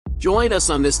Join us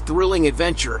on this thrilling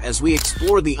adventure as we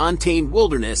explore the untamed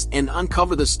wilderness and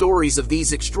uncover the stories of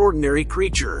these extraordinary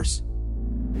creatures.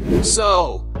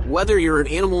 So, whether you're an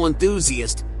animal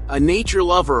enthusiast, a nature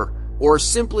lover, or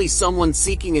simply someone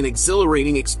seeking an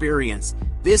exhilarating experience,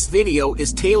 this video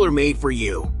is tailor-made for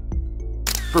you.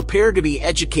 Prepare to be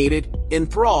educated,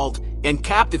 enthralled, and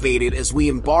captivated as we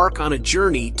embark on a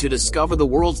journey to discover the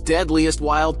world's deadliest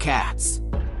wildcats.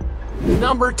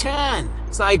 Number 10.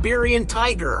 Siberian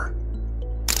Tiger.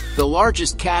 The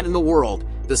largest cat in the world,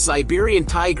 the Siberian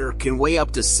tiger can weigh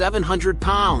up to 700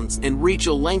 pounds and reach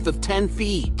a length of 10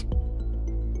 feet.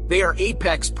 They are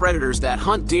apex predators that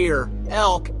hunt deer,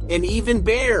 elk, and even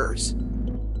bears.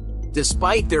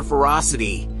 Despite their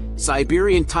ferocity,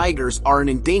 Siberian tigers are an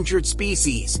endangered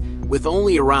species, with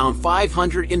only around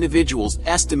 500 individuals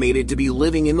estimated to be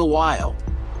living in the wild.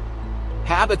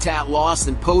 Habitat loss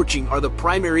and poaching are the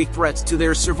primary threats to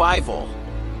their survival.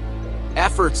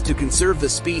 Efforts to conserve the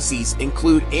species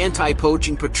include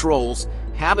anti-poaching patrols,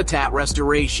 habitat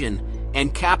restoration,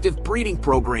 and captive breeding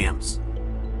programs.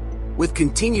 With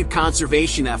continued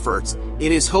conservation efforts,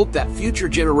 it is hoped that future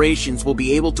generations will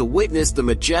be able to witness the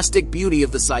majestic beauty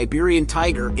of the Siberian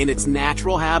tiger in its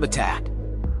natural habitat.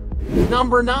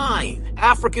 Number 9.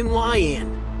 African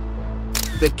Lion.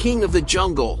 The king of the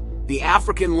jungle, the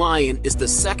African lion is the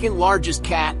second largest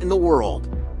cat in the world.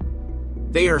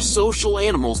 They are social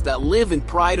animals that live in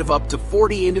pride of up to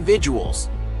 40 individuals.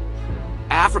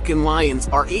 African lions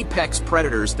are apex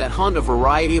predators that hunt a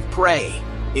variety of prey,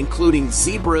 including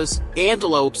zebras,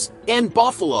 antelopes, and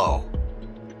buffalo.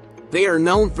 They are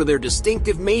known for their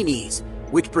distinctive manes,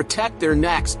 which protect their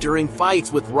necks during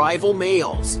fights with rival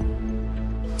males.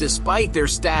 Despite their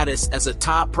status as a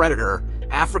top predator,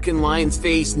 African lions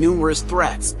face numerous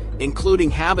threats, including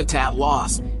habitat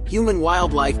loss,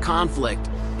 human-wildlife conflict,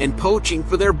 and poaching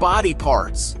for their body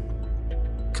parts.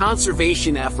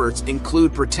 Conservation efforts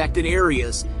include protected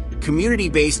areas,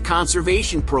 community-based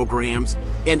conservation programs,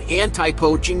 and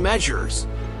anti-poaching measures.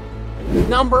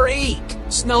 Number 8.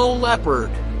 Snow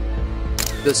leopard.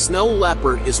 The snow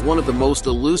leopard is one of the most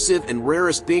elusive and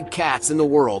rarest big cats in the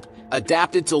world,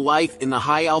 adapted to life in the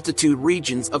high-altitude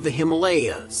regions of the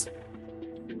Himalayas.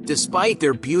 Despite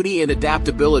their beauty and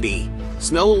adaptability,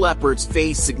 snow leopards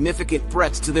face significant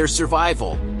threats to their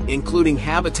survival, including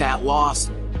habitat loss,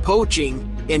 poaching,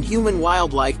 and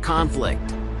human-wildlife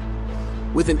conflict.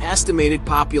 With an estimated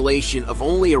population of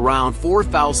only around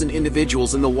 4,000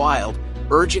 individuals in the wild,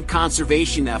 urgent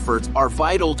conservation efforts are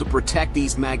vital to protect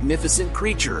these magnificent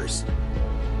creatures.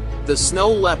 The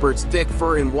snow leopard's thick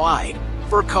fur and wide,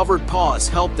 fur-covered paws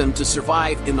help them to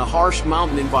survive in the harsh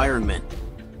mountain environment.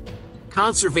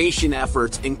 Conservation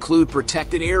efforts include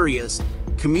protected areas,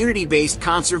 community-based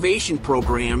conservation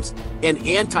programs, and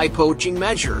anti-poaching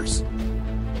measures.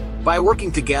 By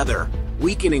working together,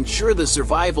 we can ensure the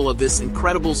survival of this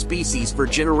incredible species for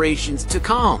generations to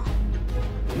come.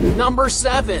 Number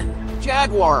 7.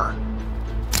 Jaguar.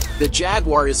 The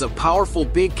jaguar is a powerful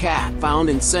big cat found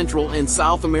in Central and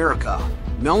South America,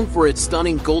 known for its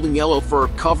stunning golden yellow fur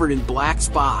covered in black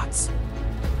spots.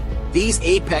 These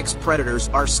apex predators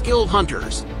are skilled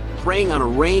hunters, preying on a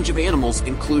range of animals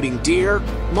including deer,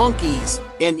 monkeys,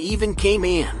 and even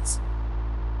caimans.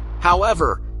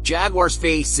 However, jaguars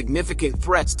face significant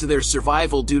threats to their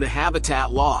survival due to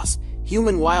habitat loss,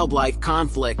 human-wildlife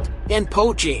conflict, and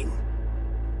poaching.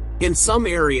 In some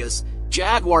areas,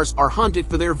 jaguars are hunted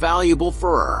for their valuable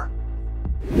fur.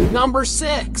 Number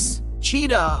 6.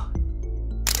 Cheetah.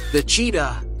 The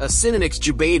cheetah, Acinonyx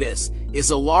jubatus, is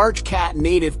a large cat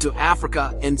native to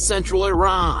Africa and central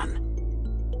Iran.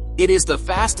 It is the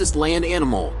fastest land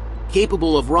animal,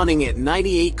 capable of running at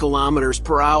 98 kilometers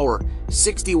per hour,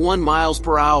 61 miles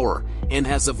per hour, and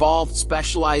has evolved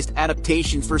specialized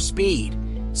adaptations for speed,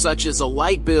 such as a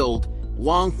light build,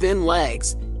 long thin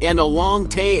legs, and a long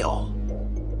tail.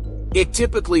 It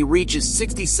typically reaches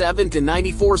 67 to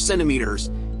 94 centimeters,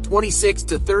 26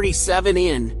 to 37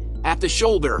 in, at the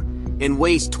shoulder, and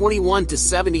weighs 21 to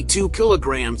 72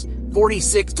 kilograms,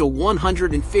 46 to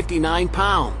 159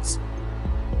 pounds.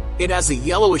 It has a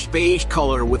yellowish-beige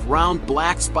color with round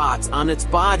black spots on its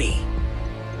body.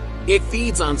 It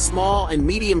feeds on small and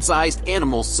medium-sized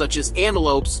animals such as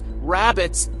antelopes,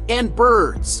 rabbits, and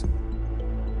birds.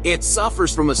 It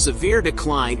suffers from a severe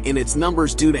decline in its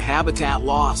numbers due to habitat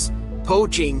loss,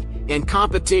 poaching, and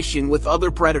competition with other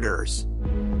predators.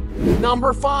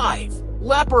 Number 5.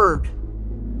 Leopard.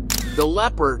 The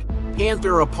leopard,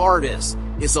 Panthera pardus,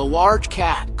 is a large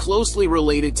cat closely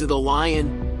related to the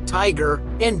lion, tiger,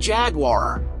 and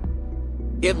jaguar.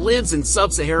 It lives in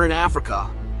sub-Saharan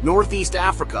Africa, Northeast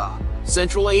Africa,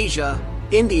 Central Asia,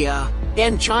 India,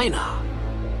 and China.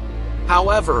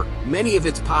 However, many of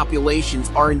its populations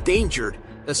are endangered,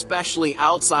 especially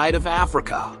outside of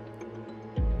Africa.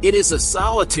 It is a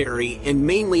solitary and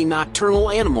mainly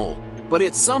nocturnal animal, but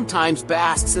it sometimes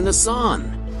basks in the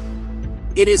sun.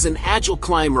 It is an agile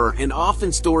climber and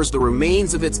often stores the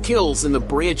remains of its kills in the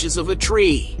branches of a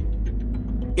tree.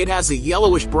 It has a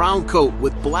yellowish-brown coat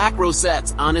with black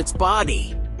rosettes on its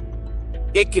body.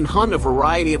 It can hunt a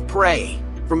variety of prey,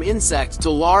 from insects to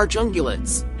large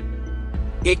ungulates.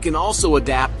 It can also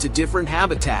adapt to different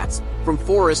habitats, from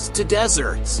forests to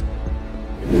deserts.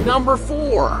 Number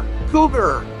 4.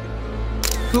 Cougar.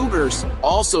 Cougars,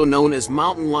 also known as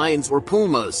mountain lions or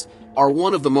pumas, are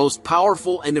one of the most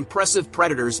powerful and impressive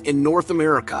predators in North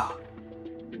America.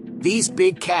 These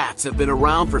big cats have been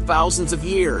around for thousands of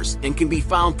years and can be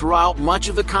found throughout much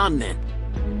of the continent.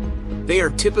 They are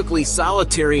typically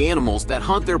solitary animals that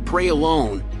hunt their prey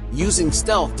alone, using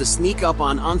stealth to sneak up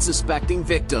on unsuspecting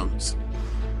victims.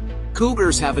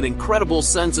 Cougars have an incredible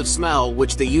sense of smell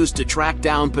which they use to track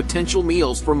down potential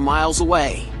meals from miles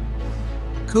away.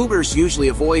 Cougars usually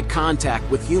avoid contact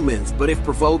with humans, but if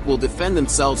provoked will defend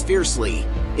themselves fiercely.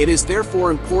 It is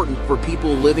therefore important for people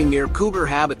living near cougar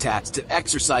habitats to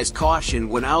exercise caution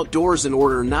when outdoors in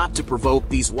order not to provoke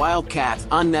these wildcats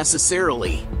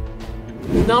unnecessarily.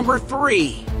 Number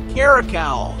 3.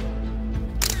 Caracal.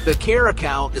 The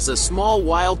caracal is a small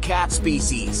wildcat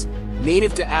species,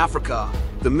 native to Africa,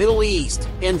 the Middle East,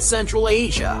 and Central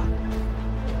Asia.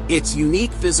 Its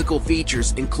unique physical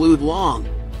features include long,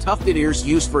 tufted ears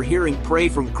used for hearing prey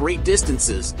from great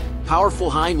distances, powerful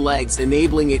hind legs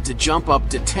enabling it to jump up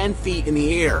to 10 feet in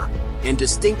the air, and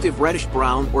distinctive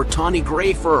reddish-brown or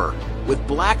tawny-gray fur, with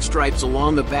black stripes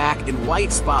along the back and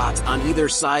white spots on either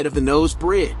side of the nose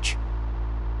bridge.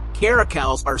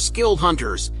 Caracals are skilled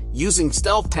hunters, using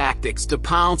stealth tactics to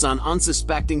pounce on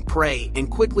unsuspecting prey and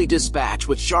quickly dispatch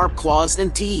with sharp claws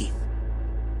and teeth.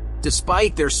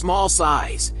 Despite their small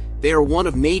size, they are one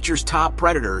of nature's top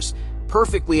predators,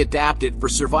 perfectly adapted for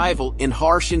survival in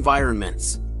harsh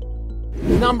environments.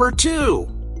 Number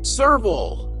 2.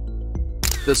 Serval.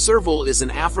 The serval is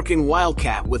an African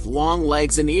wildcat with long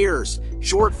legs and ears,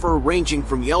 short fur ranging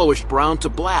from yellowish-brown to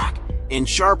black, and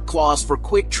sharp claws for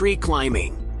quick tree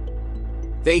climbing.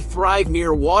 They thrive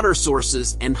near water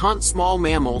sources and hunt small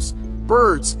mammals,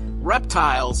 birds,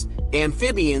 reptiles,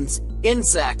 amphibians,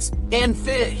 insects, and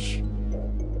fish.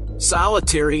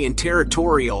 Solitary and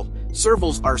territorial,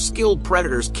 servals are skilled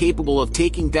predators capable of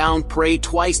taking down prey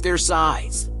twice their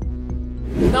size.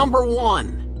 Number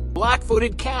 1.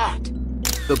 Black-footed cat.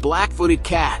 The black-footed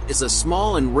cat is a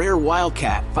small and rare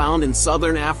wildcat found in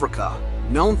southern Africa,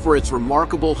 known for its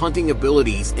remarkable hunting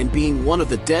abilities and being one of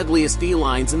the deadliest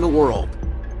felines in the world.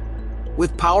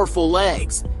 With powerful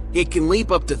legs, it can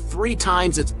leap up to 3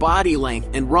 times its body length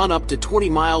and run up to 20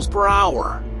 miles per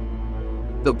hour.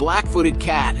 The black-footed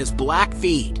cat has black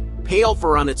feet, pale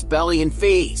fur on its belly and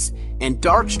face, and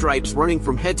dark stripes running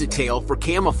from head to tail for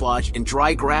camouflage in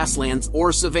dry grasslands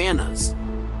or savannas.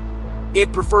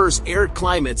 It prefers arid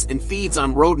climates and feeds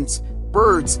on rodents,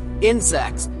 birds,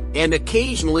 insects, and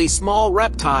occasionally small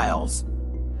reptiles.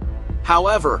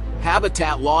 However,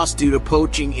 habitat loss due to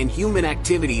poaching and human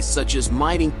activities such as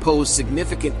mining pose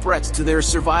significant threats to their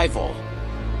survival.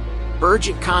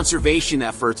 Urgent conservation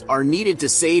efforts are needed to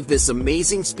save this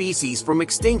amazing species from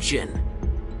extinction.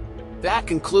 That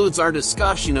concludes our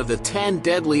discussion of the 10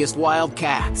 deadliest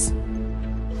wildcats.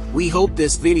 We hope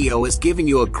this video has given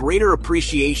you a greater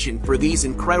appreciation for these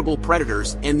incredible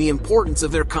predators and the importance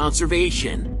of their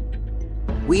conservation.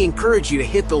 We encourage you to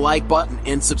hit the like button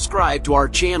and subscribe to our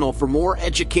channel for more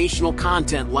educational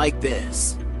content like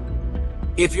this.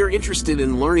 If you're interested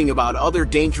in learning about other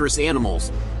dangerous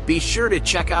animals, be sure to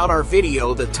check out our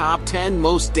video, The Top 10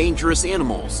 Most Dangerous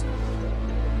Animals.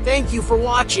 Thank you for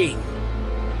watching.